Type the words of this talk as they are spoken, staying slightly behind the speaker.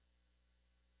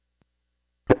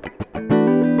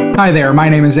Hi there, my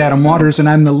name is Adam Waters, and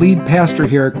I'm the lead pastor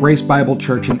here at Grace Bible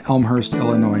Church in Elmhurst,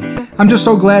 Illinois. I'm just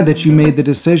so glad that you made the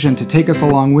decision to take us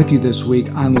along with you this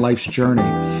week on life's journey.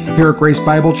 Here at Grace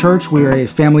Bible Church, we are a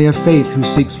family of faith who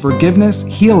seeks forgiveness,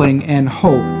 healing, and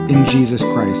hope in Jesus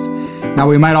Christ. Now,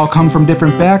 we might all come from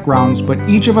different backgrounds, but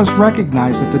each of us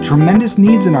recognize that the tremendous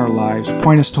needs in our lives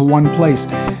point us to one place,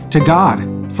 to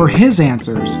God, for His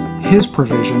answers, His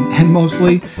provision, and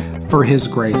mostly for His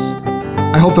grace.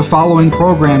 I hope the following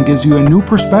program gives you a new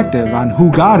perspective on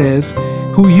who God is,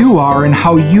 who you are, and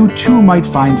how you too might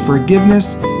find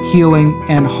forgiveness, healing,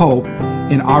 and hope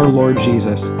in our Lord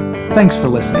Jesus. Thanks for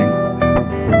listening.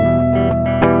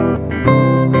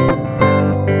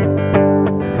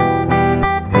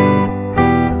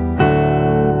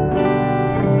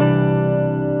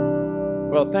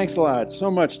 Well, thanks a lot. It's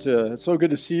so good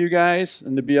to see you guys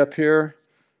and to be up here.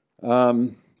 I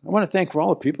want to thank for all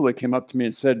the people that came up to me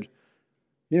and said,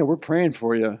 we're praying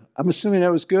for you. I'm assuming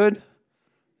that was good.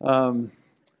 I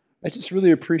just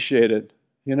really appreciate it,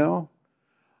 I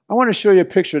want to show you a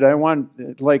picture that I want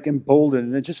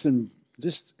emboldened and just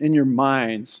in your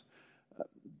minds.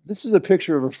 This is a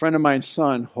picture of a friend of mine's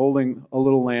son holding a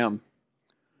little lamb.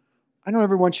 I don't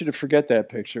ever want you to forget that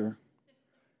picture,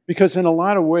 because in a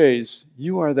lot of ways,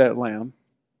 you are that lamb,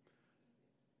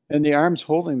 and the arms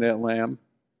holding that lamb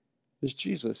is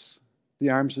Jesus, the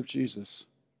arms of Jesus.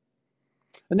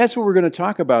 And that's what we're going to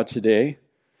talk about today.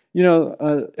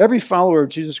 Every follower of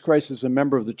Jesus Christ is a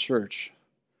member of the church.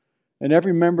 And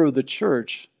every member of the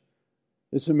church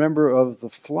is a member of the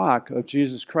flock of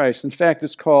Jesus Christ. In fact,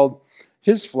 it's called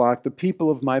His flock, the people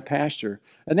of my pasture.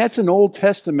 And that's an Old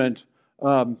Testament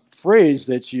phrase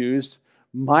that's used,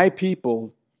 my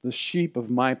people, the sheep of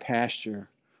my pasture.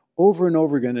 Over and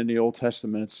over again in the Old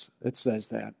Testament, it says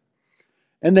that.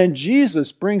 And then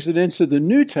Jesus brings it into the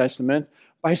New Testament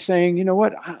by saying, you know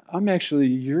what, I'm actually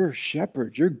your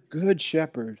shepherd, your good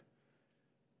shepherd,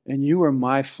 and you are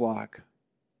my flock,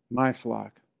 my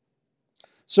flock.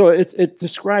 So it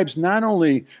describes not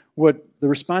only what the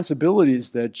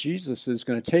responsibilities that Jesus is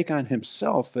going to take on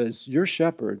Himself as your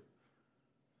shepherd,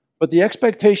 but the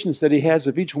expectations that He has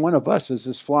of each one of us as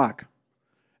His flock.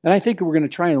 And I think we're going to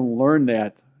try and learn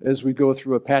that as we go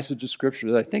through a passage of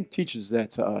Scripture that I think teaches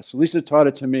that to us. At least it taught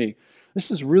it to me.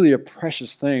 This is really a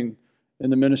precious thing in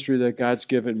the ministry that God's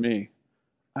given me.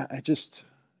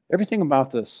 Everything about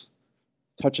this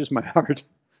touches my heart.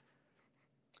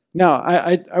 Now,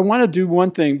 I want to do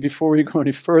one thing before we go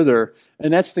any further,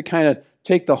 and that's to kind of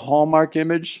take the hallmark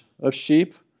image of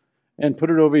sheep and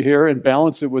put it over here and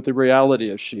balance it with the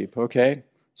reality of sheep, okay?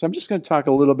 So I'm just going to talk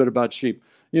a little bit about sheep.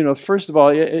 First of all,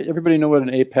 everybody know what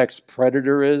an apex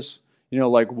predator is?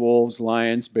 Like wolves,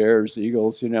 lions, bears,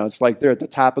 eagles, it's like they're at the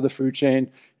top of the food chain.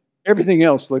 Everything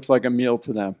else looks like a meal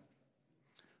to them.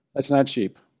 That's not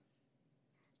sheep.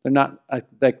 They're not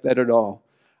like that at all.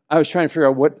 I was trying to figure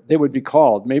out what they would be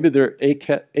called. Maybe they're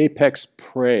apex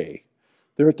prey.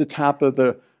 They're at the top of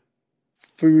the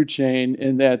food chain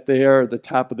in that they are at the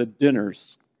top of the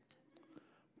dinners.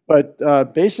 But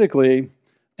basically,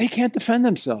 they can't defend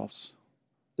themselves.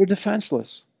 They're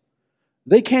defenseless.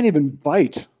 They can't even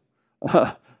bite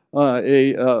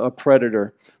a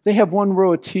predator. They have one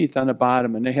row of teeth on the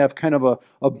bottom, and they have kind of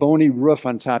a bony roof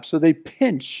on top, so they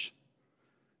pinch.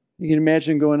 You can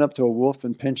imagine going up to a wolf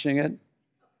and pinching it?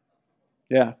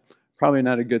 Yeah, probably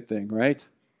not a good thing, right?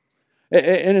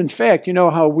 And in fact, you know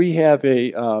how we have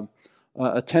a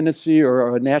tendency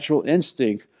or a natural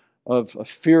instinct of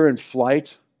fear and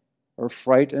flight, or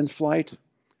fright and flight?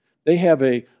 They have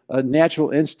a natural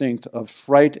instinct of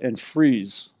fright and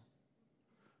freeze.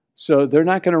 So they're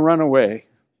not going to run away.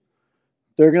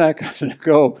 They're not going to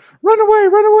go, run away,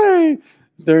 run away.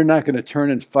 They're not going to turn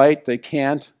and fight. They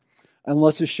can't,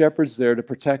 unless a shepherd's there to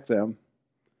protect them.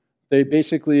 They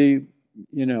basically,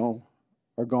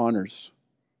 are goners.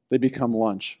 They become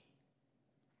lunch.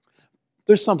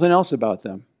 There's something else about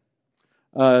them.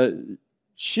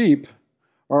 Sheep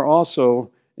are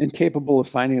also incapable of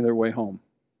finding their way home.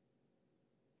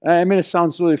 I mean, it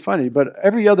sounds really funny, but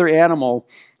every other animal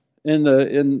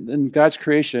in God's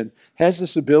creation has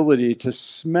this ability to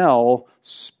smell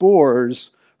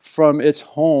spores from its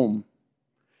home.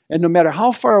 And no matter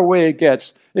how far away it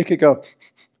gets, it could go,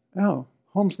 oh,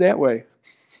 home's that way.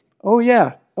 Oh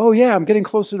yeah, I'm getting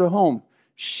closer to home.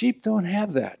 Sheep don't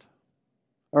have that,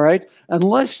 all right?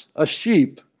 Unless a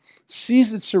sheep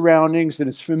sees its surroundings and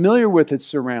is familiar with its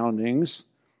surroundings,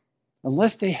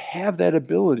 unless they have that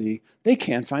ability, they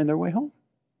can't find their way home.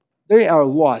 They are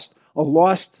lost. A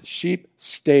lost sheep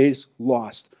stays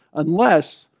lost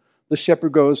unless the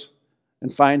shepherd goes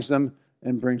and finds them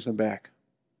and brings them back.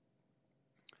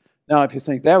 Now, if you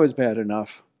think that was bad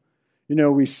enough,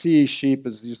 We see sheep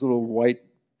as these little white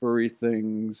furry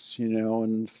things,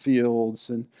 in fields,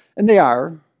 and they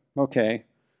are, okay.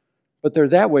 But they're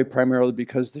that way primarily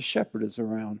because the shepherd is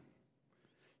around.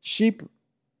 Sheep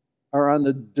are on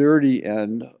the dirty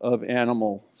end of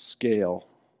animal scale,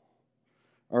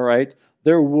 all right?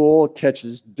 Their wool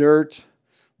catches dirt.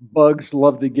 Bugs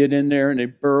love to get in there, and they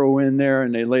burrow in there,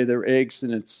 and they lay their eggs,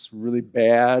 and it's really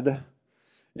bad.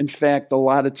 In fact, a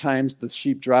lot of times the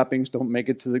sheep droppings don't make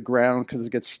it to the ground because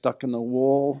it gets stuck in the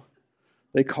wool.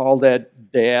 They call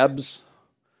that dabs.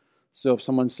 So if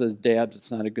someone says dabs, it's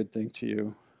not a good thing to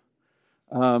you.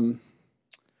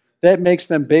 That makes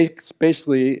them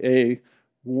basically a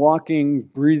walking,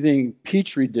 breathing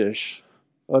petri dish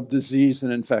of disease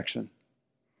and infection.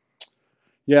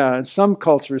 Yeah, in some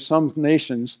cultures, some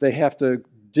nations, they have to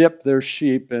dip their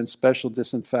sheep in special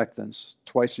disinfectants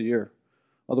twice a year.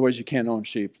 Otherwise, you can't own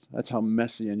sheep. That's how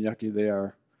messy and yucky they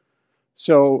are.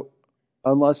 So,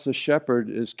 unless the shepherd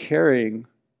is carrying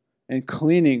and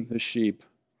cleaning the sheep,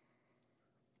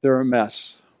 they're a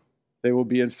mess. They will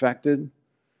be infected.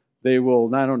 They will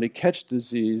not only catch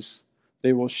disease,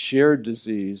 they will share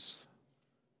disease,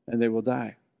 and they will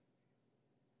die.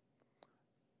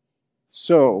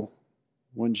 So,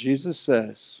 when Jesus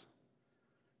says,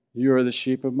 "You are the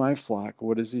sheep of my flock,"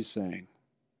 what is he saying?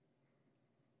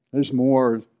 There's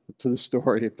more to the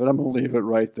story, but I'm going to leave it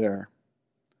right there.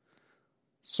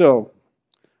 So,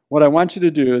 what I want you to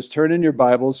do is turn in your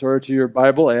Bibles or to your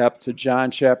Bible app to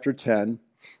John chapter 10,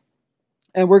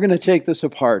 and we're going to take this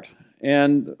apart,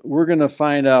 and we're going to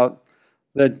find out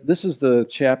that this is the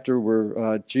chapter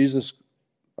where Jesus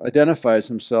identifies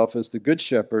himself as the Good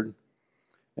Shepherd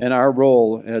and our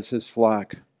role as his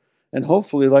flock. And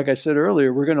hopefully, like I said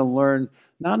earlier, we're going to learn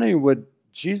not only what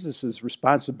Jesus'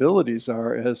 responsibilities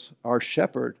are as our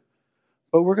shepherd,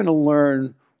 but we're going to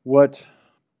learn what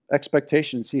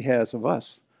expectations he has of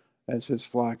us as his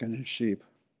flock and his sheep.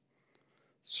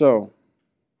 So,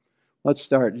 let's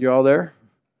start. You all there?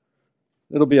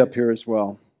 It'll be up here as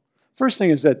well. First thing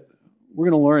is that we're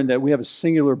going to learn that we have a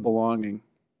singular belonging,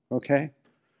 okay?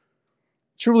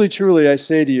 Truly, truly, I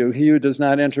say to you, he who does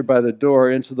not enter by the door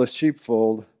into the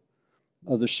sheepfold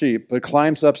of the sheep, but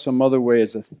climbs up some other way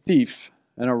is a thief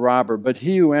and a robber. But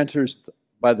he who enters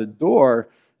by the door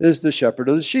is the shepherd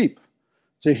of the sheep.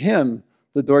 To him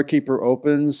the doorkeeper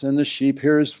opens, and the sheep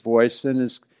hear his voice,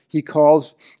 and he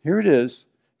calls, here it is,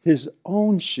 his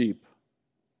own sheep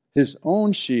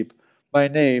by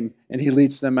name, and he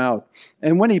leads them out.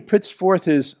 And when he puts forth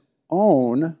his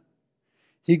own,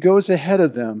 he goes ahead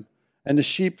of them, and the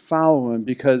sheep follow him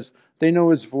because they know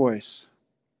his voice.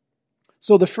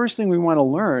 So the first thing we want to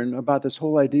learn about this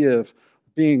whole idea of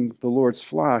being the Lord's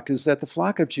flock is that the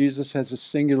flock of Jesus has a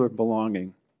singular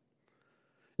belonging.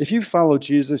 If you follow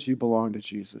Jesus, you belong to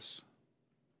Jesus.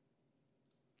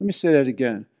 Let me say that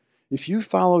again. If you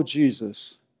follow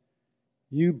Jesus,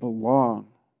 you belong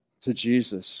to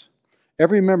Jesus.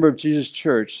 Every member of Jesus'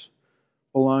 church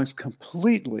belongs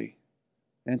completely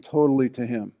and totally to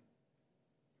him.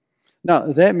 Now,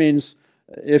 that means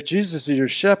if Jesus is your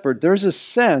shepherd, there's a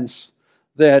sense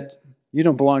that you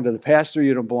don't belong to the pastor,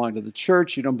 you don't belong to the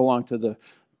church, you don't belong to the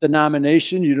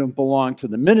denomination, you don't belong to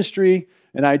the ministry,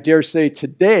 and I dare say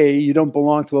today you don't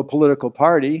belong to a political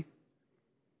party.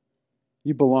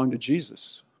 You belong to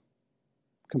Jesus,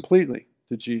 completely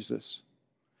to Jesus.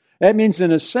 That means,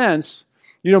 in a sense,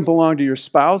 you don't belong to your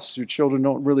spouse, your children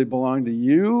don't really belong to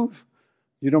you,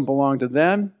 you don't belong to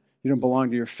them, you don't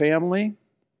belong to your family.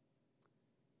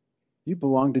 You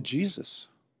belong to Jesus.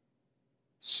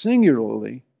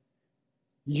 Singularly,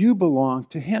 you belong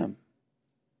to him.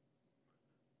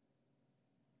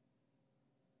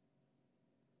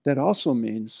 That also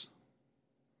means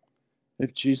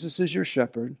if Jesus is your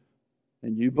shepherd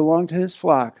and you belong to his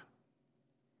flock,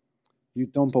 you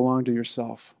don't belong to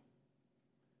yourself.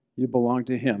 You belong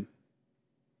to him.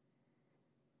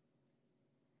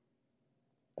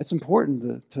 It's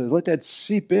important to let that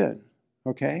seep in,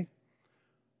 okay?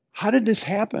 How did this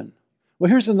happen? Well,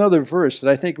 here's another verse that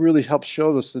I think really helps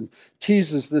show us and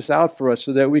teases this out for us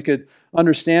so that we could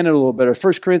understand it a little better.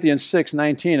 1 Corinthians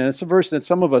 6:19, and it's a verse that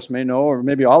some of us may know, or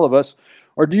maybe all of us.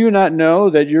 Or do you not know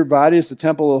that your body is the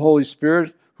temple of the Holy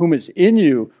Spirit, whom is in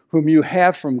you, whom you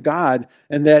have from God,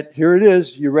 and that, here it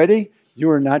is, you ready? You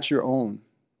are not your own.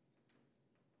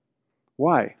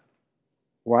 Why?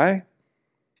 Why?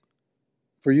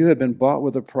 For you have been bought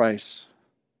with a price.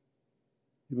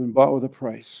 You've been bought with a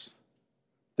price.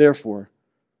 Therefore,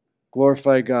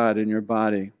 glorify God in your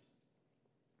body.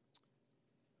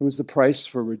 It was the price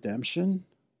for redemption.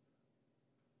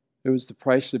 It was the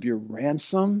price of your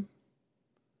ransom.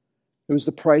 It was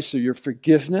the price of your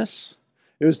forgiveness.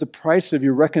 It was the price of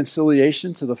your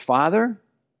reconciliation to the Father.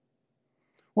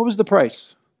 What was the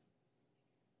price?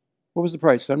 What was the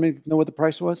price? Anybody know what the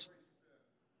price was?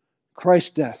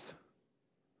 Christ's death.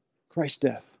 Christ's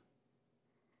death.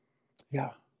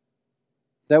 Yeah.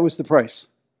 That was the price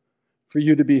for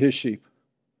you to be his sheep,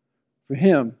 for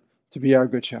him to be our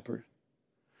good shepherd.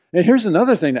 And here's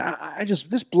another thing that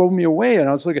this blew me away. And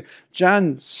I was looking at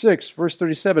John 6, verse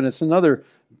 37. It's another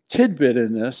tidbit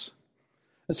in this.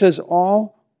 It says,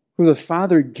 all who the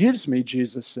Father gives me,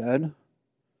 Jesus said,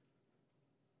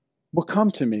 will come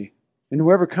to me. And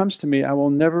whoever comes to me, I will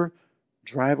never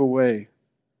drive away.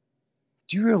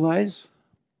 Do you realize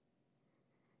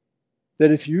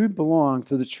that if you belong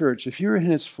to the church, if you're in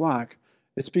his flock,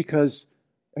 it's because,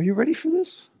 are you ready for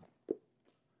this?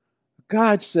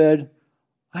 God said,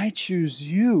 I choose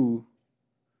you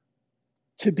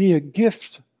to be a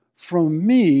gift from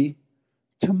me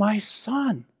to my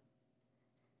son.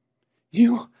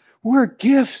 You were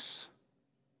gifts.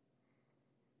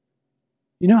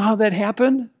 You know how that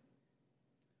happened?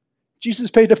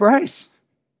 Jesus paid the price.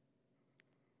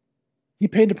 He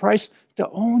paid the price to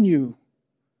own you,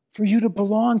 for you to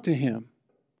belong to him,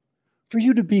 for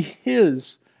you to be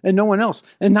his and no one else.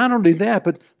 And not only that,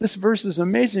 but this verse is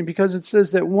amazing because it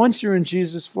says that once you're in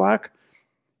Jesus' flock,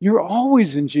 you're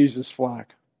always in Jesus'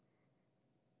 flock.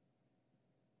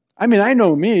 I mean, I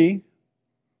know me.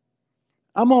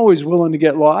 I'm always willing to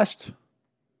get lost.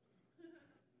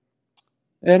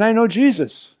 And I know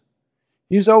Jesus.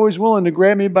 He's always willing to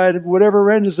grab me by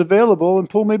whatever end is available and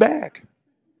pull me back.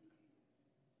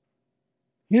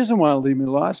 He doesn't want to leave me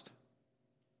lost.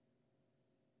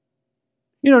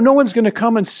 You know, no one's going to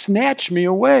come and snatch me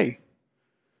away.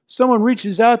 Someone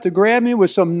reaches out to grab me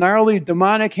with some gnarly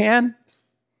demonic hand,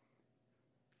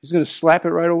 he's going to slap it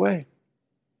right away.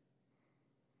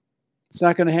 It's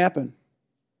not going to happen.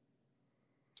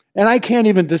 And I can't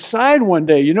even decide one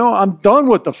day, I'm done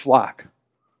with the flock.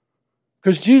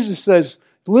 Because Jesus says,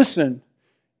 listen,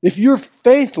 if you're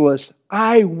faithless,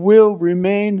 I will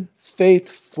remain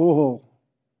faithful.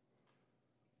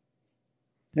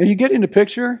 Are you getting the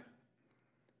picture?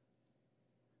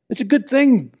 It's a good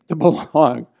thing to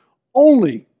belong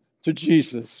only to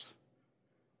Jesus.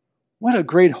 What a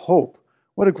great hope.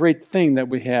 What a great thing that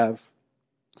we have.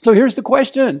 So here's the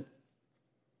question.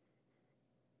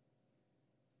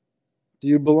 Do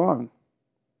you belong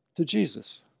to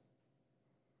Jesus?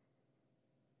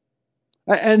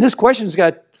 And this question's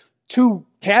got two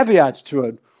caveats to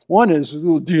it. One is,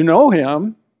 well, do you know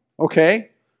him?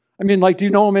 Okay. I mean, do you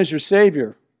know him as your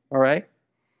Savior? All right.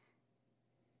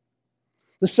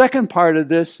 The second part of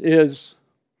this is,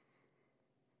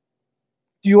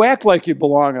 do you act like you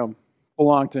belong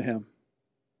to him?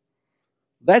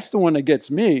 That's the one that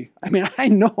gets me. I mean, I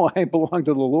know I belong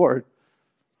to the Lord.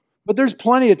 But there's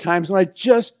plenty of times when I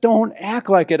just don't act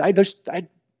like it. I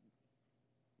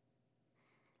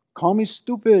call me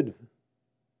stupid.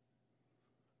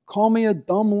 Call me a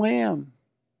dumb lamb.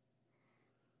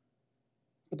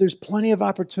 But there's plenty of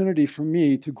opportunity for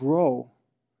me to grow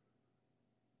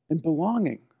in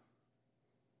belonging.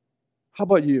 How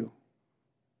about you?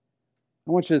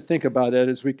 I want you to think about that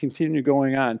as we continue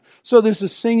going on. So there's a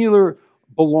singular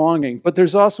belonging, but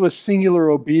there's also a singular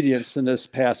obedience in this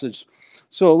passage.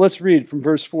 So let's read from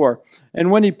verse 4.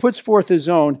 And when he puts forth his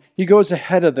own, he goes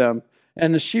ahead of them,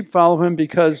 and the sheep follow him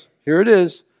because, here it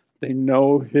is, they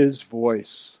know his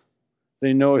voice.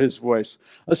 They know his voice.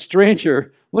 A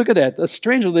stranger, look at that, a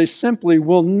stranger they simply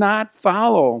will not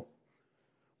follow,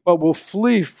 but will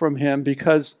flee from him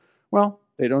because,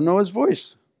 they don't know his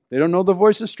voice. They don't know the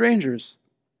voice of strangers.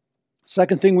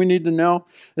 Second thing we need to know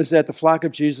is that the flock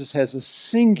of Jesus has a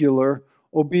singular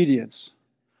obedience.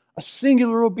 A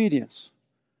singular obedience.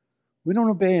 We don't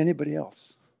obey anybody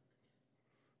else.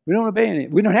 We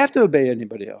don't have to obey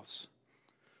anybody else.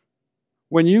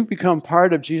 When you become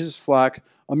part of Jesus' flock,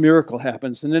 a miracle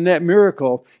happens. And in that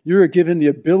miracle, you're given the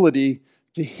ability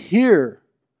to hear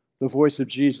the voice of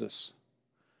Jesus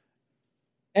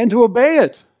and to obey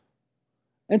it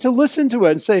and to listen to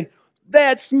it and say,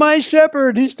 that's my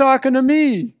shepherd. He's talking to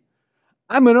me.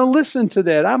 I'm going to listen to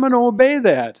that. I'm going to obey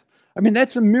that. I mean,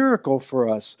 that's a miracle for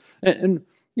us. And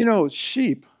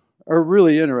sheep are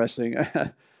really interesting.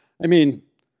 I mean,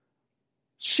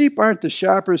 sheep aren't the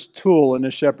sharpest tool in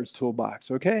the shepherd's toolbox,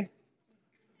 okay?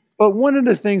 But one of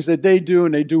the things that they do,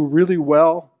 and they do really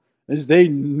well, is they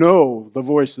know the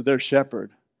voice of their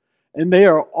shepherd. And they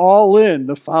are all in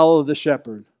to follow the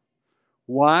shepherd.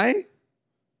 Why?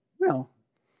 Well,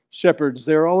 shepherd's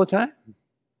there all the time.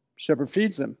 Shepherd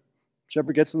feeds them.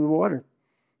 Shepherd gets them the water.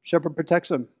 Shepherd protects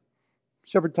them.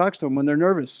 Shepherd talks to them when they're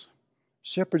nervous.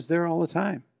 Shepherd's there all the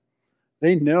time.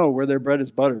 They know where their bread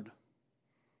is buttered,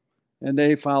 and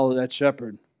they follow that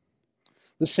shepherd.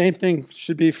 The same thing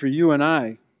should be for you and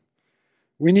I.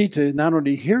 We need to not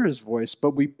only hear his voice,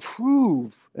 but we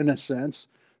prove, in a sense,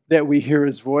 that we hear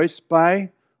his voice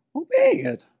by obeying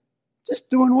it, just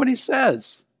doing what he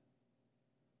says.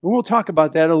 And we'll talk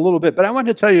about that a little bit, but I want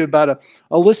to tell you about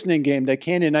a listening game that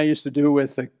Candy and I used to do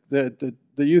with the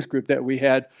youth group that we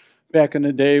had back in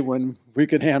the day when we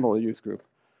could handle a youth group.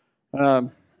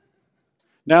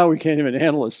 Now we can't even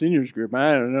handle a seniors group.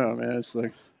 I don't know, man. It's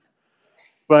like,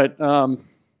 but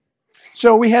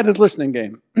so we had this listening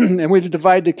game, and we'd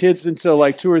divide the kids into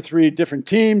like 2 or 3 different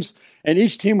teams, and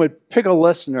each team would pick a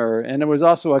listener, and there was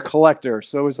also a collector.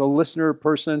 So it was a listener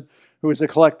person who was a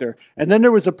collector, and then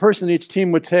there was a person each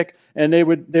team would pick, and they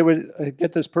would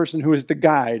get this person who was the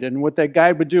guide, and what that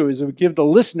guide would do is it would give the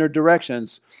listener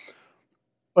directions.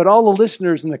 But all the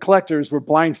listeners and the collectors were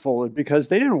blindfolded because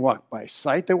they didn't walk by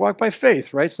sight, they walked by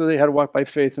faith, right? So they had to walk by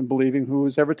faith and believing who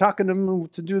was ever talking to them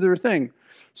to do their thing.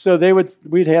 So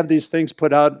we'd have these things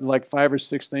put out, like 5 or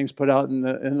 6 things put out in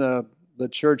the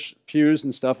church pews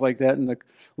and stuff like that, and the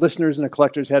listeners and the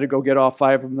collectors had to go get all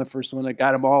 5 of them. The first one that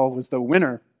got them all was the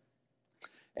winner.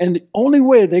 And the only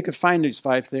way they could find these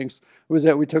 5 things was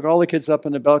that we took all the kids up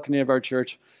in the balcony of our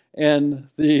church, and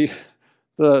the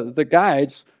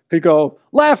guides could go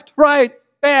left, right,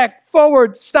 back,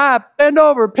 forward, stop, bend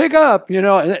over, pick up,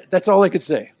 and that's all they could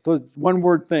say. Those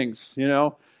one-word things,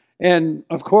 And,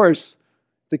 of course,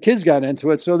 the kids got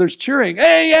into it, so there's cheering.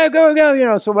 Hey, yeah,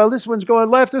 go, So while this one's going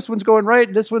left, this one's going right,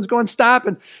 and this one's going stop,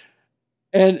 and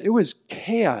it was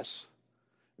chaos.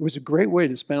 It was a great way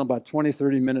to spend about 20,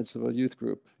 30 minutes of a youth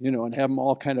group, and have them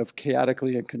all kind of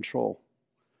chaotically in control.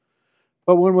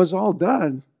 But when it was all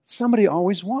done, somebody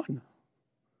always won.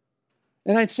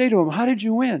 And I'd say to them, how did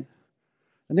you win?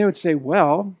 And they would say,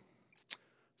 well,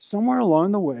 somewhere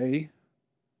along the way,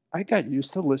 I got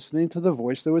used to listening to the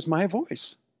voice that was my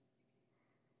voice.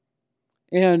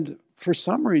 And for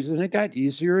some reason, it got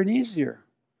easier and easier.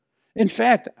 In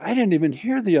fact, I didn't even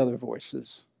hear the other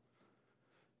voices.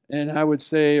 And I would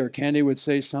say, or Candy would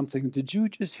say something, did you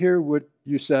just hear what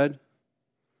you said?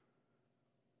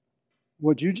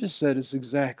 What you just said is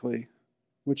exactly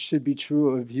what should be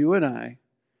true of you and I,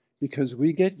 because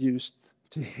we get used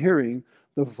to hearing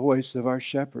the voice of our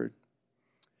shepherd.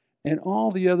 And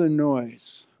all the other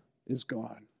noise is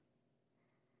gone.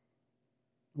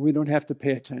 We don't have to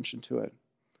pay attention to it.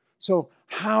 So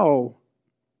how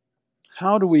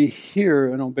do we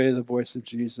hear and obey the voice of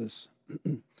Jesus?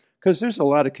 Because there's a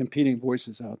lot of competing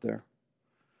voices out there.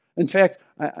 In fact,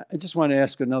 I just want to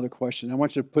ask another question. I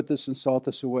want you to put this and salt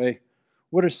this away.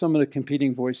 What are some of the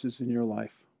competing voices in your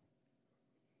life?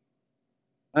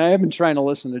 I have been trying to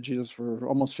listen to Jesus for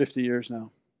almost 50 years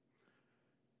now.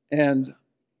 And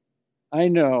I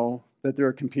know that there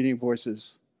are competing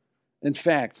voices. In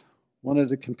fact, one of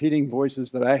the competing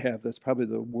voices that I have that's probably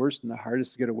the worst and the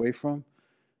hardest to get away from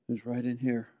is right in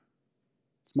here.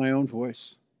 It's my own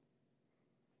voice.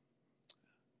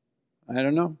 I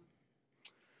don't know.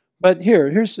 But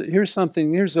here's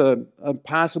something, here's a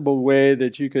possible way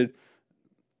that you could,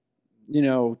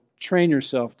 train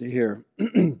yourself to hear.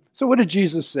 So what did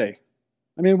Jesus say?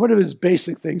 I mean, what are his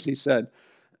basic things he said?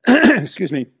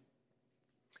 Excuse me.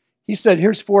 He said,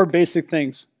 here's 4 basic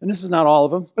things. And this is not all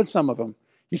of them, but some of them.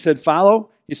 He said, follow.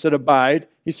 He said, abide.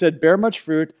 He said, bear much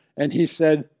fruit. And he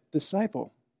said,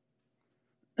 disciple.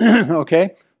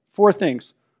 Okay? 4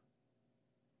 things.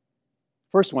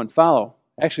 First one, follow.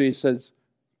 Actually, he says,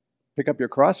 pick up your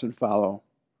cross and follow.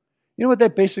 You know what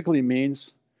that basically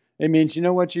means? It means, you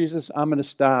know what, Jesus? I'm going to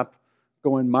stop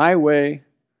going my way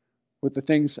with the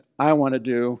things I want to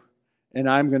do, and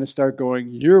I'm going to start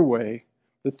going your way,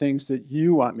 the things that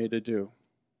you want me to do.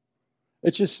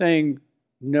 It's just saying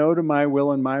no to my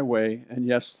will and my way, and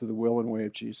yes to the will and way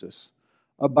of Jesus.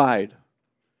 Abide.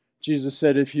 Jesus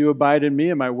said, if you abide in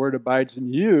me and my word abides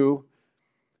in you,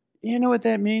 you know what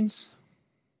that means?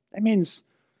 That means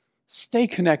stay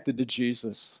connected to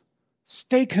Jesus.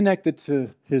 Stay connected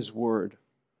to his word.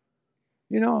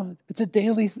 It's a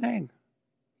daily thing.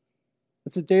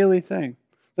 It's a daily thing.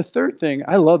 The third thing,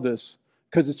 I love this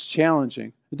because it's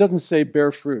challenging. It doesn't say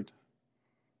bear fruit.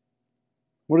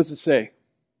 What does it say?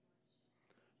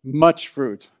 Much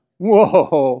fruit.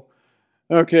 Whoa.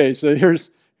 Okay, so here's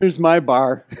my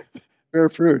bar. Bear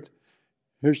fruit.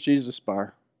 Here's Jesus'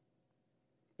 bar.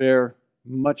 Bear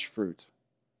much fruit.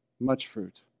 Much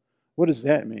fruit. What does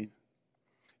that mean?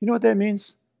 You know what that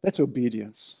means? That's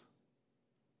obedience.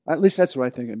 At least that's what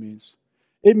I think it means.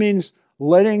 It means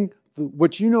letting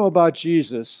what you know about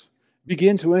Jesus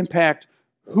begin to impact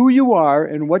who you are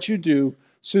and what you do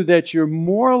so that you're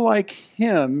more like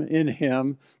him in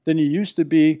him than you used to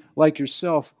be like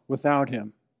yourself without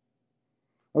him.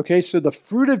 Okay, so the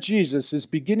fruit of Jesus is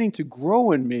beginning to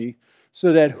grow in me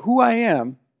so that who I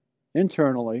am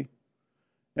internally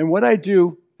and what I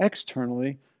do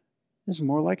externally is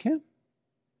more like him.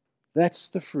 That's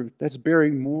the fruit. That's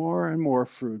bearing more and more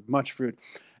fruit, much fruit.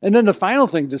 And then the final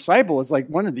thing, disciple, is like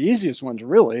one of the easiest ones,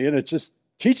 really, and it's just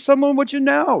teach someone what you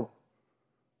know.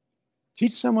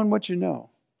 Teach someone what you know.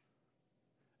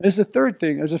 There's a third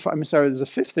thing. There's a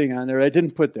fifth thing on there I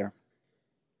didn't put there.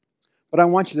 But I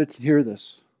want you to hear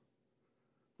this.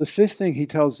 The fifth thing he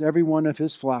tells every one of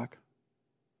his flock,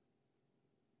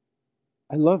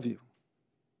 I love you.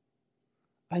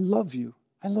 I love you.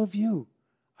 I love you.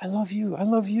 I love you. I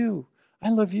love you. I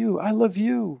love you. I love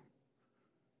you.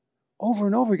 Over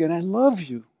and over again, I love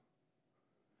you.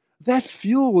 That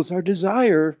fuels our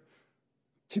desire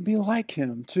to be like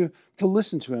him, to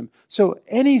listen to him. So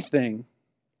anything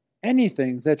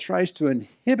that tries to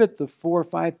inhibit the 4 or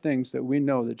 5 things that we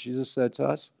know that Jesus said to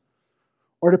us,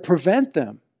 or to prevent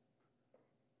them,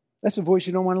 that's a voice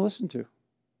you don't want to listen to.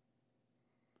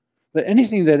 But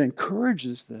anything that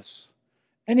encourages this,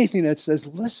 anything that says,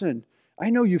 listen, I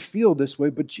know you feel this way,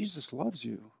 but Jesus loves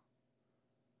you.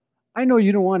 I know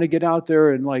you don't want to get out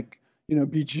there and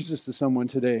be Jesus to someone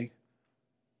today.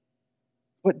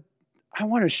 But I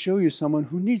want to show you someone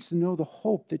who needs to know the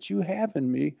hope that you have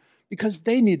in me because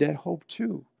they need that hope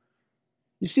too.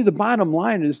 You see, the bottom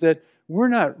line is that we're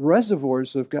not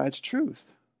reservoirs of God's truth.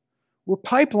 We're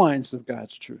pipelines of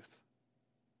God's truth.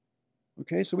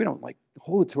 Okay, so we don't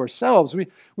hold it to ourselves. We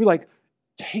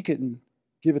take it and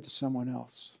give it to someone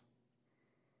else.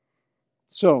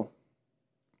 So,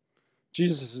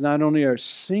 Jesus is not only our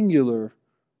singular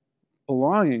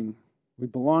belonging, we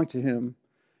belong to him,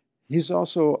 he's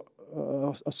also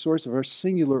a source of our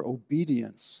singular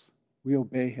obedience. We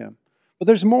obey him. But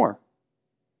there's more.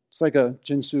 It's like a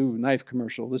Jinsu knife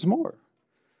commercial. There's more.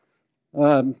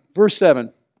 Verse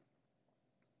 7.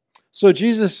 So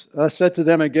Jesus said to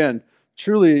them again,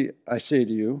 truly I say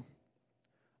to you,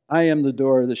 I am the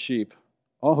door of the sheep.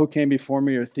 All who came before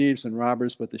me are thieves and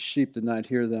robbers, but the sheep did not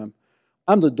hear them.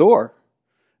 I'm the door.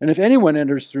 And if anyone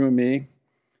enters through me,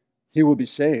 he will be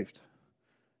saved.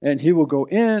 And he will go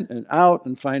in and out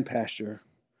and find pasture.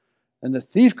 And the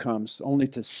thief comes only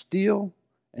to steal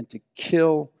and to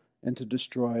kill and to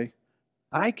destroy.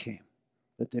 I came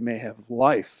that they may have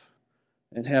life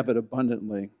and have it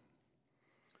abundantly.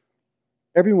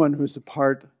 Everyone who is a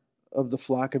part of the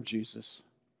flock of Jesus,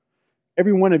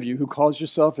 every one of you who calls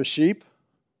yourself a sheep,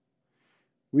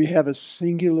 we have a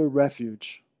singular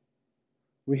refuge.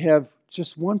 We have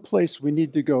just one place we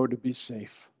need to go to be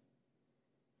safe,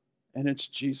 and it's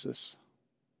Jesus.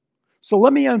 So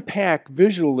let me unpack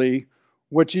visually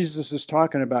what Jesus is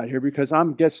talking about here, because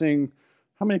I'm guessing,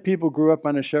 how many people grew up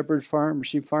on a shepherd farm or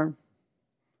sheep farm?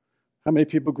 How many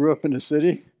people grew up in the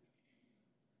city?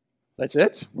 That's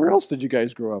it? Where else did you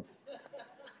guys grow up?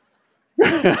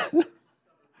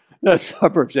 That's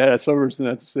suburbs. Yeah, that's suburbs and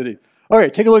that's the city. All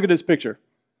right, take a look at this picture.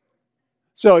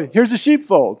 So here's a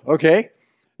sheepfold, okay?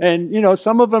 And,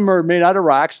 some of them are made out of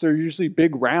rocks. They're usually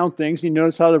big, round things. You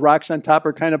notice how the rocks on top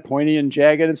are kind of pointy and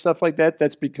jagged and stuff like that?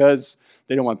 That's because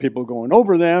they don't want people going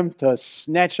over them to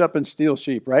snatch up and steal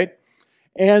sheep, right?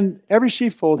 And every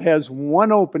sheepfold has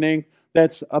one opening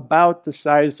that's about the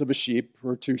size of a sheep,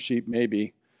 or 2 sheep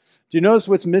maybe. Do you notice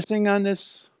what's missing on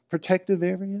this protective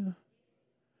area?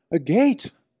 A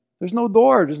gate. There's no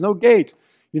door. There's no gate.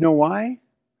 You know why?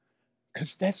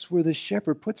 Because that's where the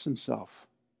shepherd puts himself.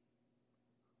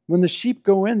 When the sheep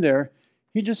go in there,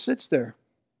 he just sits there.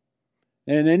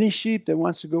 And any sheep that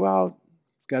wants to go out,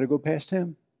 it's got to go past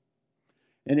him.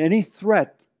 And any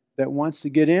threat that wants to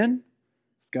get in,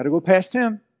 it's got to go past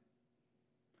him.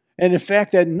 And in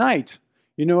fact, at night,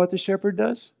 you know what the shepherd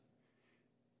does?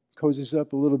 Cozies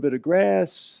up a little bit of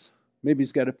grass, maybe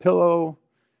he's got a pillow,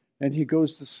 and he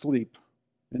goes to sleep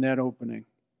in that opening.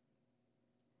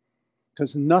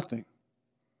 Because nothing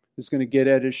is going to get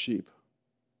at his sheep.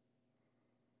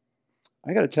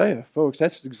 I got to tell you, folks,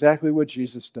 that's exactly what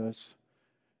Jesus does.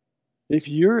 If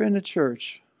you're in a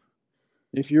church,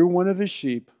 if you're one of his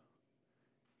sheep,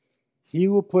 he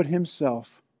will put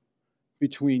himself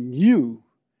between you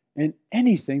and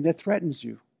anything that threatens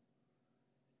you.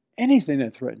 Anything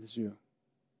that threatens you.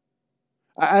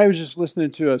 I was just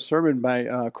listening to a sermon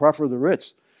by Crawford of the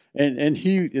Ritz, and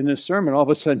he, in this sermon, all of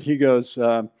a sudden he goes,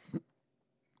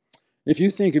 if you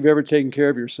think you've ever taken care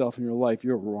of yourself in your life,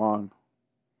 you're wrong.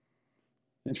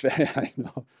 In fact, I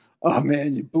know. Oh,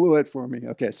 man, you blew it for me.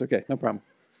 Okay, it's okay. No problem.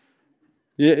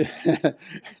 Yeah.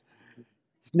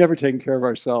 Never taken care of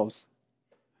ourselves.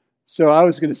 So I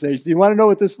was going to say, do you want to know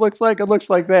what this looks like? It looks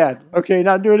like that. Okay,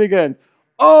 now do it again.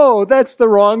 Oh, that's the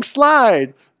wrong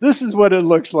slide. This is what it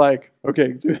looks like.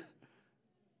 Okay.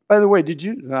 By the way,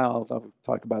 I'll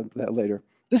talk about that later.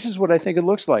 This is what I think it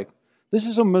looks like. This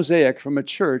is a mosaic from a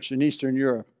church in Eastern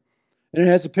Europe. And it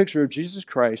has a picture of Jesus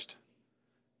Christ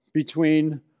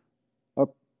between an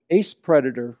ace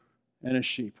predator and a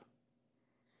sheep.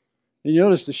 And you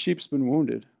notice the sheep's been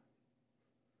wounded.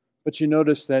 But you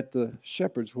notice that the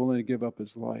shepherd's willing to give up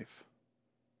his life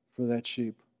for that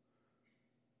sheep.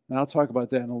 And I'll talk about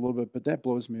that in a little bit, but that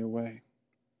blows me away.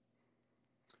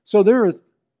 So there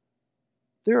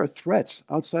are threats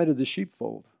outside of the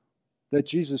sheepfold that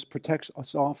Jesus protects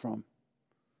us all from.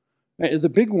 The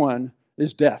big one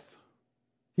is death.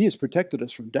 He has protected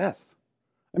us from death.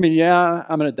 I mean, yeah,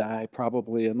 I'm going to die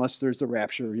probably, unless there's the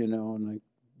rapture, and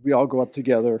we all go up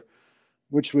together,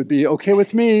 which would be okay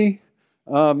with me.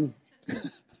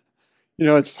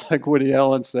 It's like Woody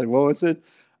Allen said, what was it?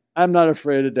 I'm not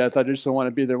afraid of death. I just don't want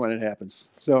to be there when it happens.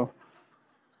 So,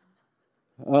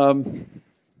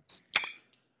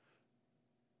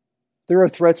 there are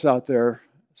threats out there.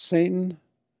 Satan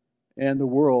and the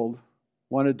world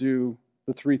want to do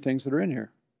the three things that are in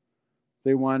here.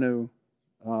 They want to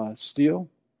steal,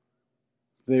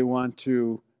 they want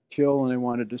to kill, and they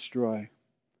want to destroy.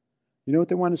 You know what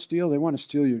they want to steal? They want to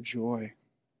steal your joy.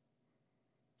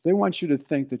 They want you to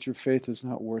think that your faith is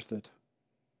not worth it.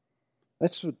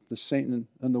 That's what the Satan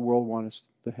and the world want us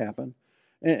to happen.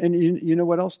 And you know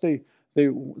what else they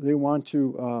want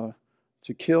to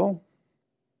kill?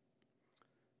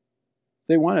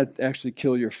 They want to actually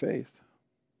kill your faith.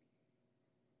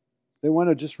 They want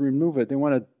to just remove it. They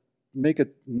want to make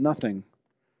it nothing.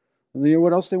 And you know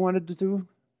what else they wanted to do?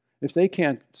 If they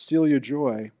can't steal your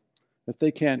joy, if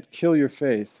they can't kill your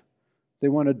faith, they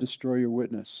want to destroy your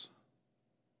witness.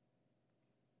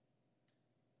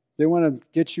 They want to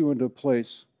get you into a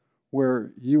place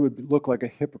where you would look like a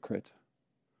hypocrite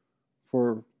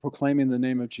for proclaiming the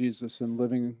name of Jesus and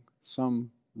living some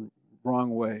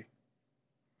wrong way.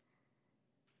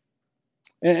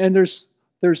 And there's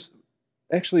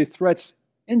actually threats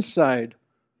inside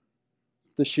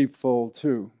the sheepfold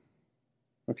too.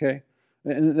 Okay?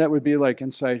 And that would be like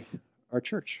inside our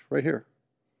church, right here.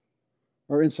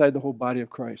 Or inside the whole body of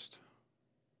Christ.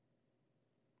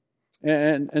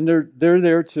 And they're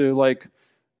there to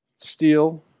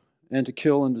steal and to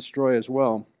kill and destroy as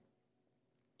well.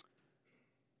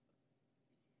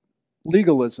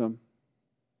 Legalism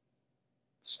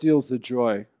steals the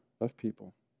joy of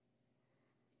people.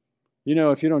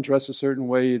 If you don't dress a certain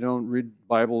way, you don't read the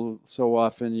Bible so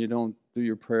often, you don't do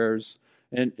your prayers,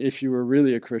 and if you were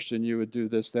really a Christian, you would do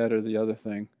this, that, or the other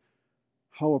thing.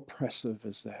 How oppressive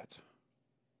is that?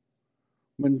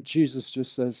 When Jesus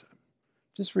just says,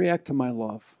 just react to my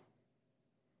love.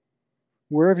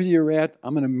 Wherever you're at,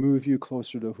 I'm going to move you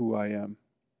closer to who I am.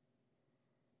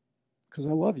 Because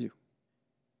I love you.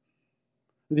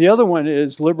 The other one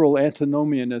is liberal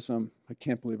antinomianism. I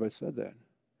can't believe I said that.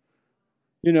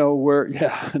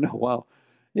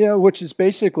 Which is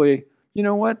basically, you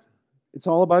know what? It's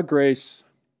all about grace.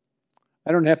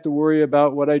 I don't have to worry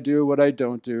about what I do, what I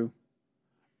don't do.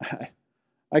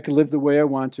 I can live the way I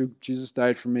want to. Jesus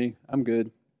died for me. I'm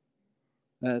good.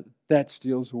 That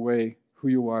steals away who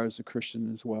you are as a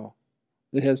Christian as well.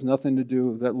 It has nothing to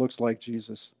do that looks like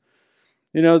Jesus.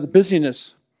 The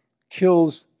busyness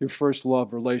kills your first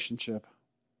love relationship.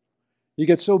 You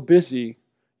get so busy,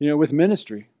 with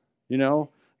ministry,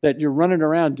 that you're running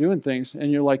around doing things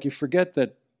and you forget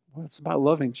that, it's about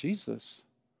loving Jesus.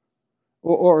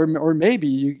 Or maybe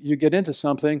you get into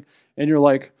something and you're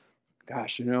like,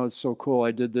 gosh, it's so cool.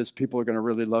 I did this. People are going to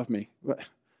really love me.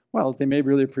 Well, they may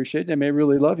really appreciate it. They may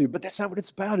really love you, but that's not what it's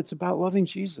about. It's about loving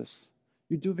Jesus.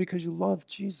 You do it because you love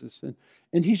Jesus,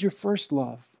 and He's your first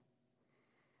love.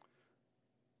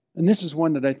 And this is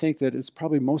one that I think that is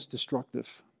probably most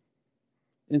destructive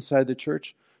inside the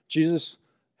church. Jesus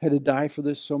had to die for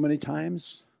this so many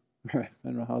times. I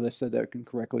don't know how they said that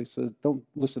correctly, so don't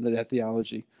listen to that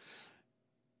theology.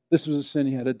 This was a sin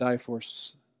He had to die for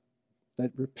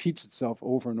that repeats itself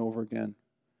over and over again.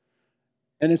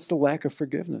 And it's the lack of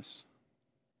forgiveness.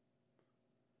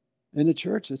 In the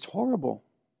church, it's horrible.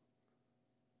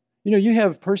 You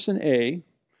have person A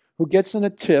who gets in a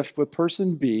tiff with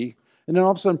person B, and then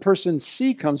all of a sudden person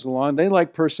C comes along. They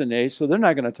like person A, so they're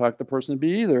not going to talk to person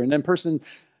B either. And then person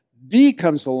D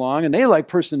comes along, and they like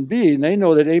person B, and they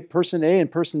know that person A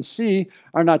and person C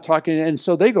are not talking, and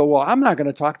so they go, well, I'm not going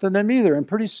to talk to them either. And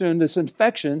pretty soon this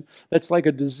infection that's like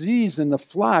a disease in the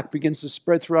flock begins to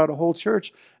spread throughout a whole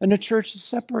church, and the church is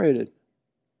separated.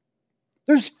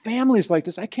 There's families like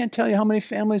this. I can't tell you how many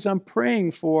families I'm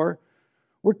praying for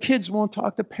where kids won't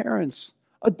talk to parents.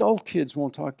 Adult kids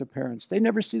won't talk to parents. They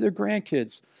never see their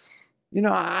grandkids.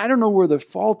 I don't know where the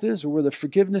fault is or where the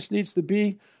forgiveness needs to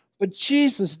be, but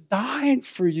Jesus died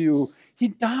for you. He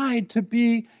died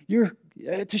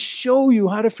to show you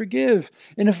how to forgive.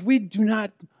 And if we do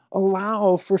not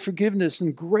allow for forgiveness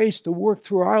and grace to work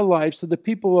through our lives to the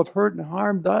people who have hurt and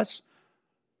harmed us,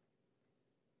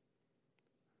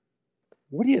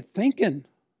 what are you thinking?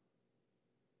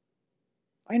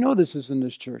 I know this is in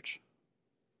this church.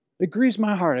 It grieves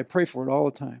my heart. I pray for it all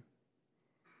the time.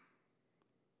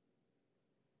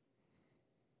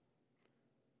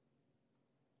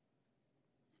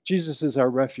 Jesus is our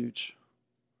refuge.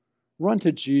 Run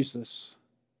to Jesus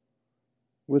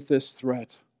with this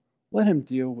threat. Let him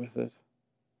deal with it.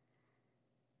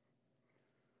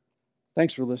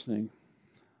 Thanks for listening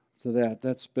to that.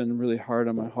 That's been really hard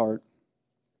on my heart.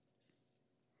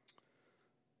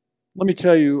 Let me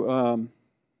tell you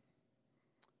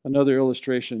another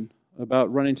illustration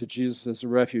about running to Jesus as a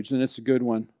refuge, and it's a good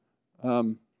one.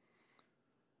 Our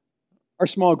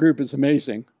small group is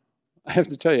amazing. I have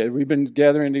to tell you, we've been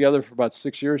gathering together for about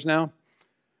 6 years now.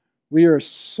 We are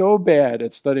so bad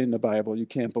at studying the Bible, you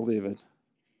can't believe it.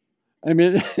 I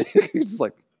mean, it's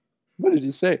like, what did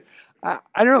he say? I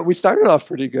don't know. We started off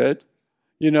pretty good,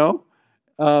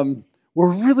 We're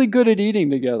really good at eating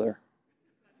together.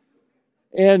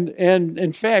 And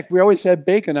in fact, we always have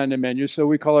bacon on the menu, so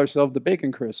we call ourselves the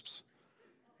Bacon Crisps.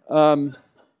 But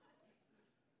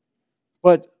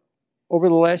over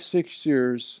the last 6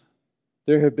 years,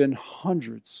 there have been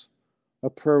hundreds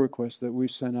of prayer requests that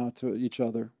we've sent out to each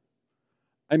other.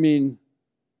 I mean,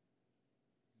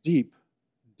 deep,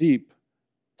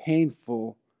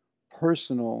 painful,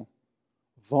 personal,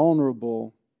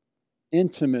 vulnerable,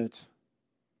 intimate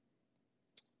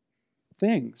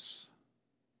things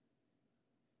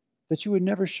that you would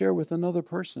never share with another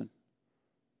person.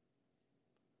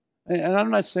 And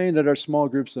I'm not saying that our small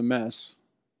group's a mess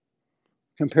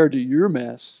compared to your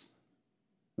mess,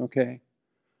 okay?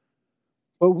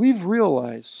 But we've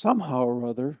realized somehow or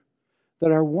other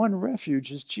that our one refuge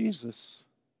is Jesus.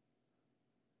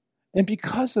 And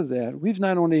because of that, we've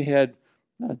not only had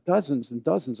dozens and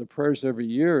dozens of prayers every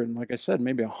year, and like I said,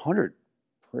 maybe 100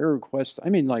 prayer requests. I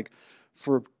mean, like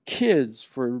for kids,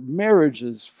 for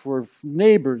marriages, for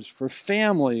neighbors, for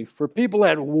family, for people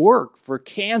at work, for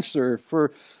cancer,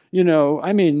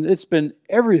 it's been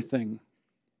everything.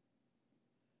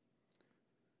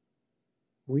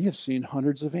 We have seen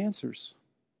hundreds of answers.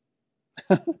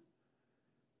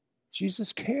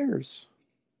 Jesus cares.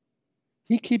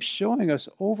 He keeps showing us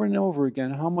over and over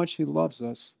again how much he loves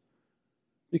us,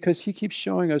 because he keeps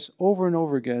showing us over and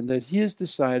over again that he has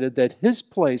decided that his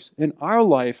place in our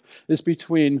life is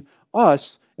between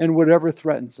us and whatever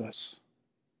threatens us.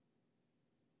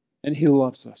 And he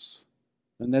loves us.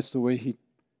 And that's the way he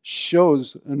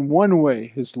shows, in one way,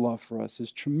 his love for us,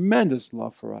 his tremendous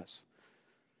love for us.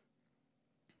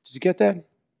 Did you get that?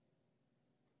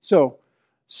 So,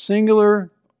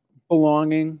 singular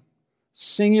belonging,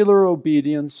 singular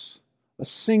obedience, a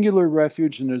singular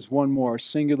refuge, and there's one more,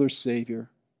 singular Savior.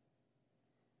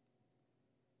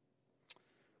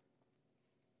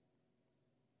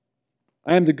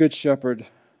 I am the good shepherd,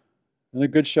 and the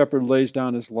good shepherd lays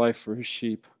down his life for his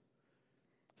sheep.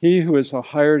 He who is a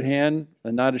hired hand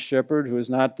and not a shepherd, who is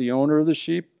not the owner of the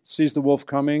sheep, sees the wolf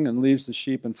coming and leaves the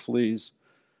sheep and flees.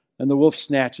 And the wolf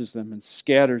snatches them and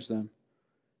scatters them.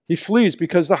 He flees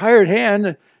because he's a hired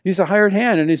hand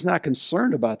and he's not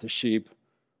concerned about the sheep.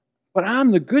 But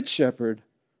I'm the good shepherd.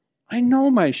 I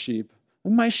know my sheep,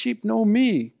 and my sheep know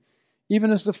me,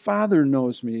 even as the Father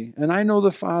knows me, and I know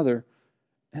the Father,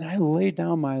 and I lay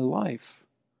down my life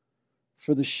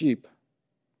for the sheep.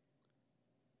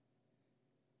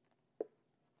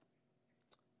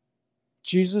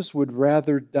 Jesus would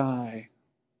rather die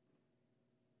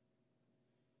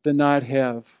than not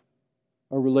have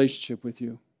a relationship with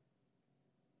you.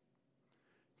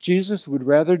 Jesus would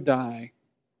rather die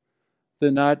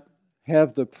than not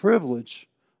have the privilege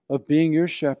of being your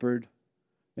shepherd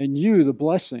and you the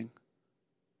blessing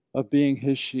of being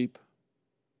his sheep.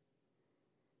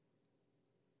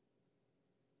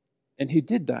 And he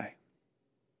did die.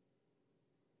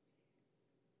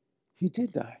 He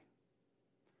did die.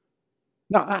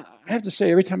 Now, I have to say,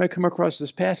 every time I come across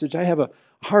this passage, I have a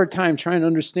hard time trying to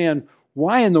understand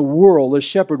why in the world a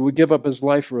shepherd would give up his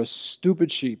life for a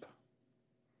stupid sheep.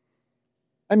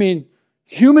 I mean,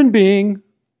 human being,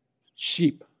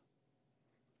 sheep.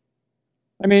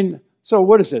 I mean, so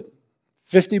what is it?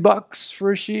 $50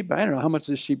 for a sheep? I don't know how much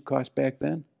this sheep cost back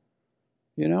then.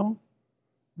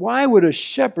 Why would a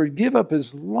shepherd give up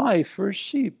his life for a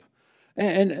sheep?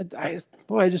 And I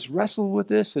just wrestled with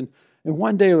this. And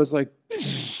one day it was like,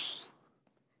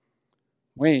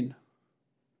 Wayne,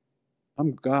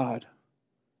 I'm God,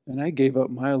 and I gave up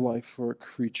my life for a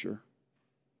creature.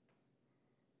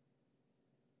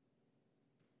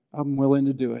 I'm willing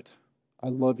to do it. I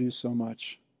love you so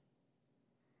much.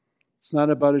 It's not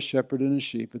about a shepherd and a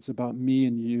sheep. It's about me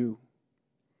and you.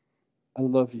 I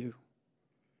love you.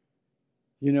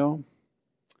 You know,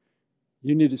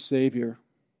 you need a Savior,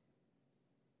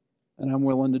 and I'm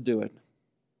willing to do it.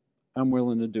 I'm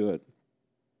willing to do it.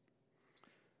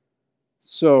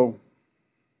 So,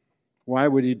 why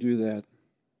would he do that?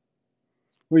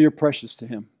 Well, you're precious to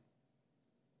him.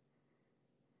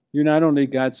 You're not only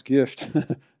God's gift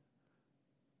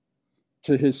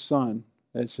to his son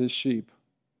as his sheep,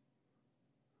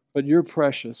 but you're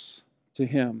precious to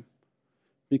him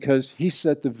because he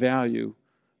set the value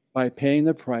by paying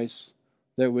the price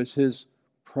that was his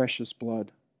precious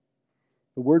blood.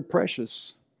 The word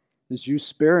precious is used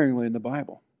sparingly in the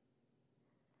Bible.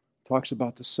 It talks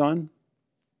about the son,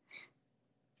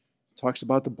 it talks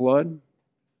about the blood,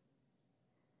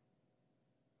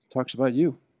 it talks about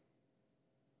you.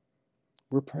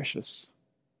 We're precious.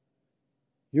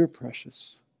 You're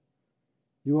precious.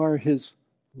 You are his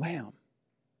lamb.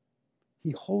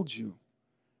 He holds you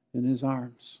in his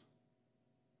arms.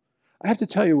 I have to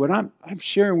tell you, what I'm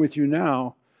sharing with you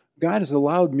now, God has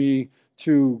allowed me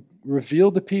to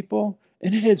reveal to people,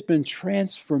 and it has been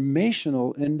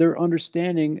transformational in their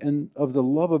understanding of the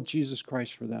love of Jesus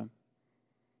Christ for them.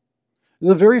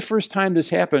 The very first time this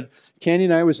happened, Candy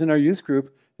and I was in our youth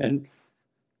group, and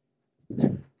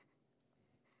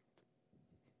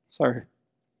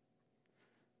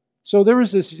so there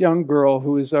was this young girl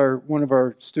who is one of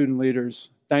our student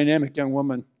leaders, dynamic young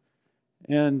woman,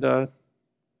 and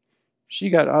she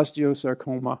got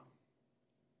osteosarcoma.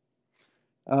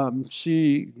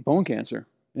 Bone cancer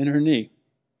in her knee.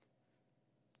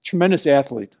 Tremendous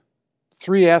athlete.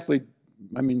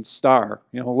 Star,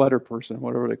 letter person,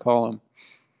 whatever they call them.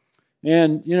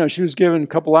 And, she was given a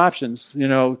couple options.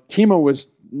 Chemo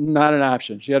was not an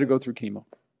option. She had to go through chemo.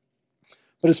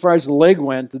 But as far as the leg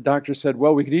went, the doctor said,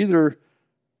 well, we could either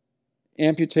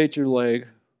amputate your leg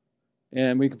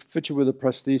and we could fit you with a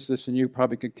prosthesis and you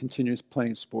probably could continue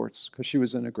playing sports, because she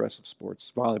was in aggressive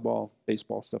sports, volleyball,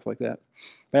 baseball, stuff like that,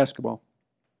 basketball.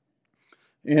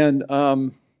 And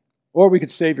or we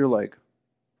could save your leg,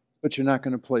 but you're not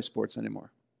going to play sports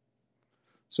anymore.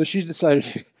 So she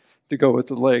decided to go with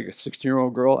the leg. A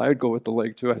 16-year-old girl, I would go with the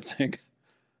leg too, I think.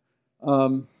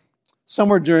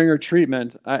 Somewhere during her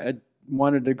treatment, I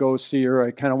wanted to go see her.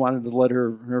 I kind of wanted to let her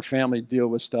and her family deal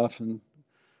with stuff and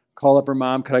call up her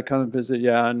mom, could I come and visit?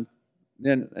 Yeah.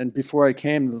 And before I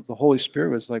came, the Holy Spirit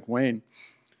was like, Wayne,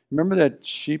 remember that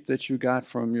sheep that you got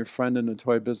from your friend in the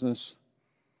toy business?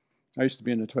 I used to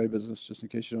be in the toy business, just in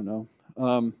case you don't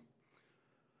know.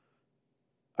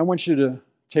 I want you to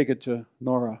take it to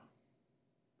Nora.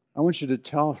 I want you to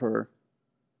tell her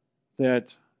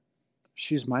that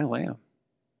she's my lamb.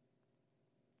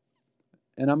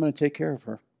 And I'm going to take care of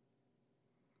her.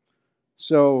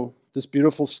 So this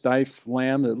beautiful stiff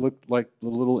lamb that looked like the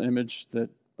little image that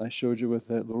I showed you with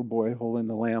that little boy holding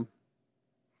the lamb,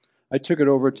 I took it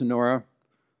over to Nora.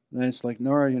 And it's like,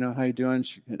 Nora, how you doing?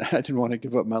 I didn't want to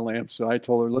give up my lamb, so I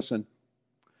told her, listen,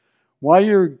 while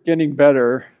you're getting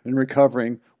better and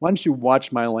recovering, why don't you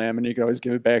watch my lamb and you can always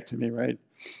give it back to me, right?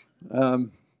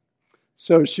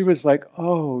 So she was like,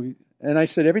 oh. And I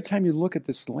said, every time you look at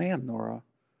this lamb, Nora,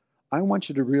 I want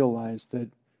you to realize that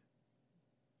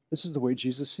this is the way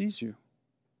Jesus sees you.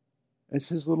 It's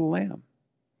his little lamb.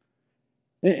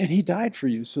 And he died for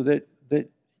you so that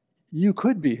you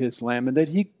could be his lamb and that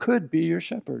he could be your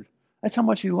shepherd. That's how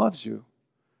much he loves you.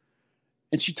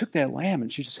 And she took that lamb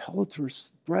and she just held it to her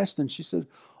breast and she said,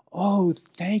 oh,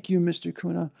 thank you, Mr.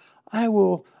 Kuna. I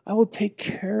will take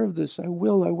care of this. I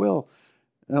will.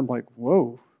 And I'm like,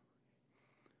 whoa.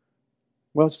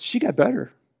 Well, she got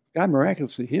better. God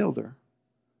miraculously healed her.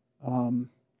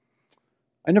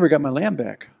 I never got my lamb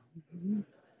back.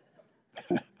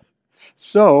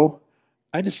 So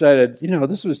I decided,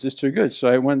 this was just too good. So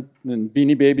I went, and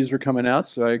Beanie Babies were coming out,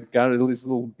 so I got these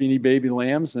little Beanie Baby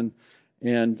lambs, and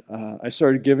I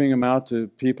started giving them out to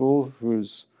people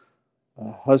whose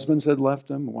husbands had left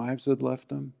them, wives had left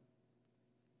them,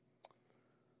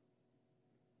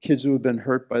 kids who had been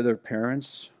hurt by their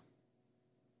parents,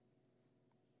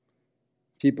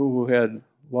 people who had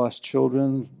lost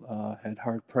children, had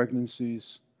hard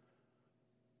pregnancies,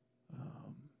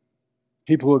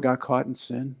 people who got caught in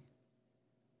sin.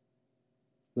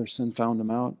 Their sin found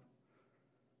them out.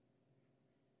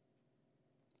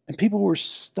 And people were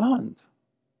stunned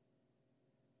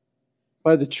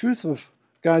by the truth of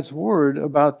God's word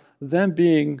about them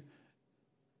being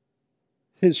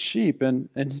his sheep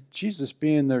and Jesus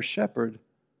being their shepherd.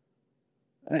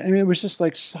 I mean, it was just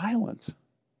like silent.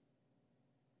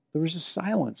 There was just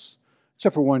silence,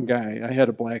 except for one guy. I had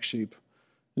a black sheep,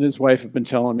 and his wife had been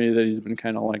telling me that he's been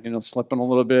kind of like, slipping a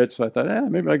little bit. So I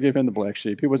thought, maybe I'll give him the black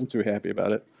sheep. He wasn't too happy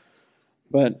about it.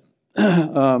 But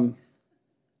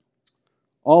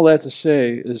all that to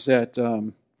say is that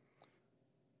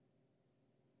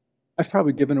I've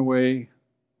probably given away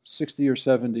 60 or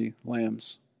 70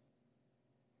 lambs.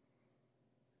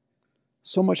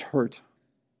 So much hurt.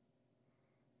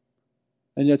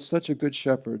 And yet such a good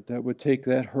shepherd that would take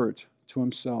that hurt to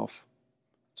himself,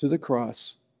 to the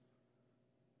cross,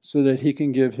 so that he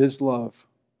can give his love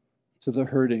to the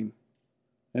hurting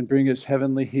and bring his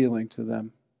heavenly healing to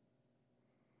them.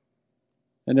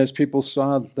 And as people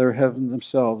saw their heaven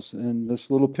themselves in this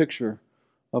little picture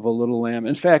of a little lamb.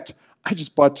 In fact, I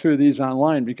just bought 2 of these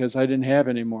online because I didn't have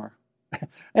any more. I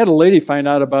had a lady find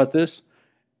out about this,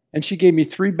 and she gave me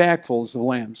 3 bagfuls of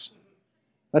lambs.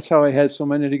 That's how I had so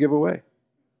many to give away.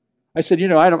 I said,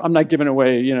 I'm not giving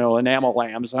away, enamel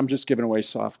lambs. I'm just giving away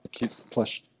soft, cute,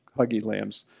 plush, huggy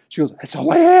lambs. She goes, that's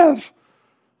all I have.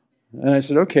 And I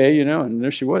said, okay, and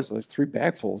there she was, like 3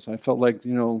 bagfuls. I felt like,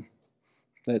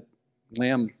 that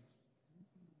lamb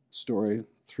story,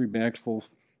 3 bagfuls,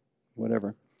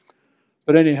 whatever.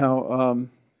 But anyhow,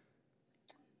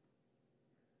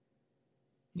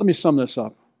 let me sum this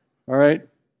up, all right?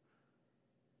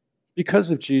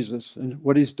 Because of Jesus and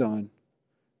what he's done,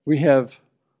 we have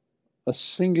a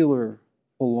singular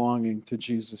belonging to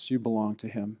Jesus. You belong to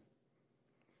him.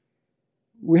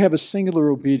 We have a singular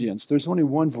obedience. There's only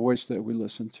one voice that we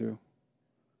listen to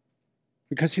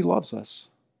because he loves us.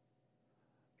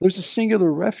 There's a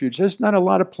singular refuge. There's not a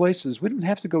lot of places. We don't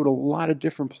have to go to a lot of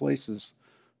different places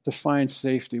to find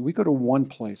safety. We go to one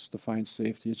place to find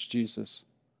safety. It's Jesus.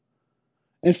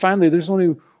 And finally, there's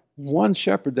only one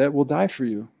shepherd that will die for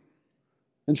you.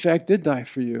 In fact, did die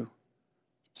for you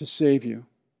to save you.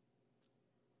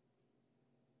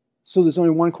 So there's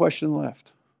only one question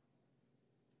left.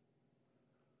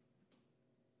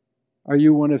 Are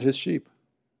you one of his sheep?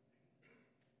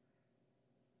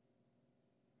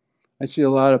 I see a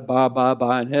lot of ba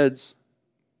and heads.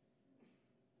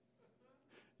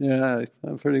 Yeah,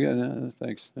 I'm pretty good. Yeah,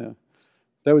 thanks. Yeah,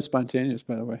 that was spontaneous,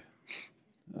 by the way.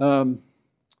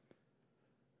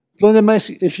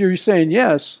 If you're saying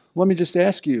yes, let me just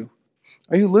ask you,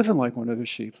 are you living like one of his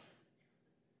sheep?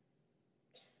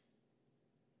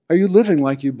 Are you living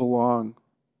like you belong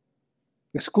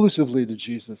exclusively to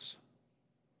Jesus?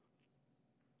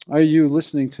 Are you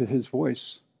listening to his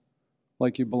voice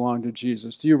like you belong to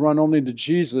Jesus? Do you run only to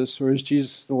Jesus, or is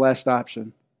Jesus the last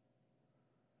option?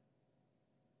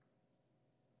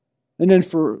 And then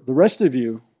for the rest of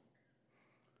you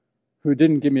who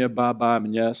didn't give me a ba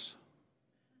and yes,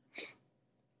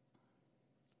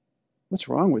 what's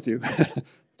wrong with you?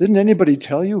 Didn't anybody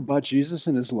tell you about Jesus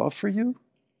and his love for you?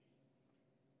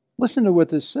 Listen to what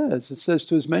this says. It says,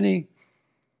 to as many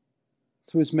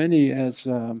as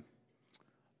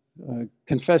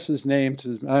confess his name.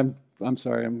 I'm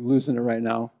sorry, I'm losing it right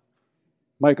now.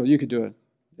 Michael, you could do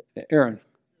it. Aaron.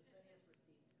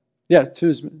 Yeah, to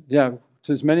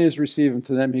as many as receive him,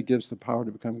 to them he gives the power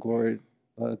to become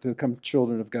to become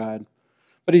children of God.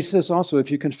 But he says also,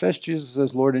 if you confess Jesus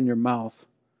as Lord in your mouth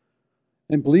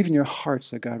and believe in your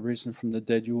hearts that God raised him from the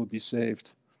dead, you will be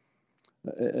saved.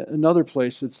 Another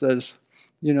place it says,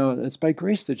 it's by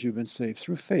grace that you've been saved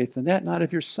through faith, and that not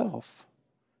of yourself.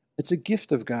 It's a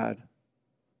gift of God.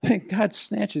 God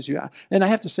snatches you out. And I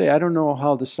have to say, I don't know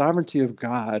how the sovereignty of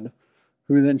God,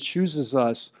 who then chooses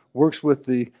us, works with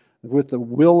the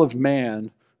will of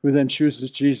man, who then chooses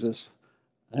Jesus.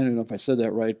 I don't know if I said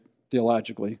that right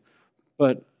theologically,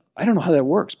 but I don't know how that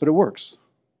works, but it works.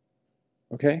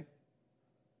 Okay?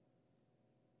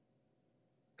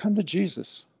 Come to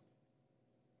Jesus.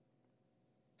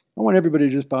 I want everybody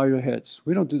to just bow your heads.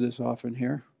 We don't do this often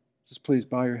here. Just please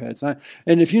bow your heads. And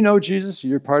if you know Jesus,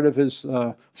 you're part of his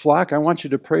flock, I want you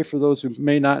to pray for those who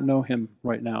may not know him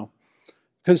right now.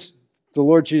 Because the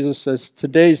Lord Jesus says,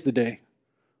 today's the day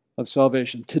of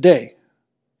salvation. Today.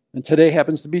 And today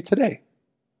happens to be today.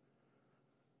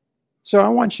 So I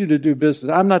want you to do business.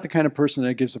 I'm not the kind of person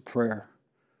that gives a prayer.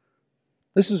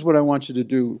 This is what I want you to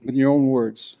do in your own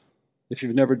words, if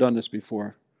you've never done this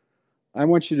before. I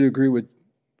want you to agree with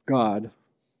God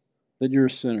that you're a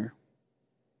sinner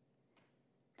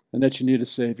and that you need a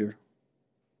Savior.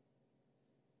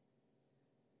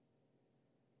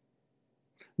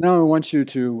 Now I want you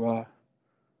to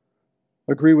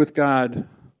agree with God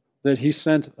that he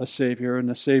sent a Savior, and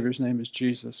the Savior's name is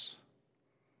Jesus.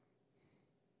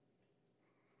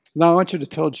 Now I want you to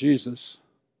tell Jesus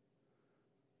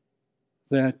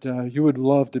that you would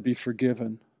love to be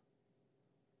forgiven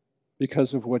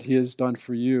because of what he has done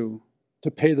for you,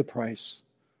 to pay the price,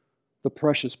 the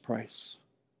precious price.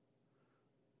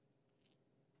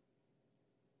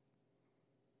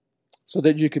 So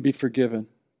that you could be forgiven,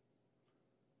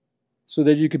 so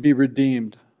that you could be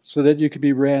redeemed, so that you could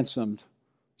be ransomed,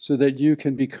 so that you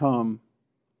can become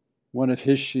one of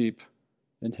his sheep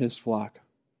in his flock.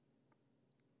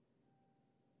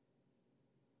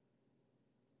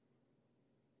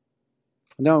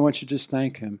 Now I want you to just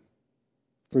thank him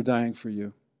for dying for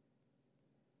you.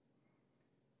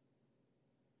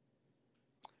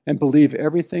 And believe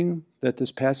everything that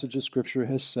this passage of Scripture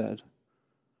has said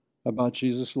about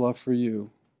Jesus' love for you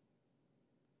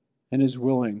and his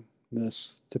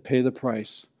willingness to pay the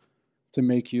price to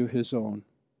make you his own.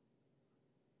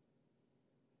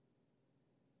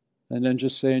 And then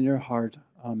just say in your heart,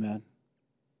 Amen.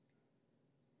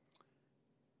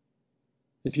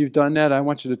 If you've done that, I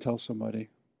want you to tell somebody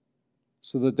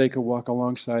so that they can walk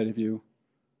alongside of you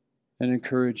and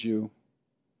encourage you,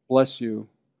 bless you,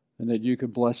 and that you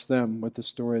could bless them with the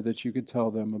story that you could tell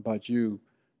them about you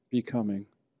becoming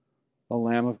a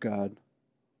Lamb of God,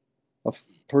 a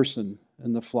person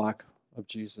in the flock of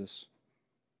Jesus.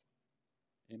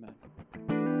 Amen.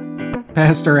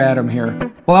 Pastor Adam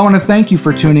here. Well, I want to thank you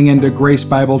for tuning into Grace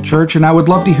Bible Church, and I would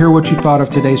love to hear what you thought of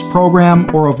today's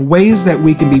program or of ways that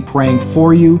we can be praying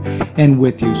for you and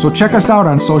with you. So check us out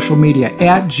on social media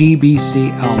at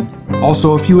GBC Elm.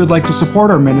 Also, if you would like to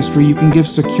support our ministry, you can give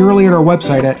securely at our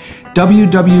website at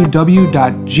www.gbcelm.org.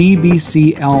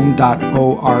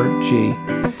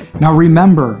 Now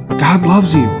remember, God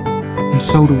loves you, and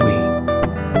so do we.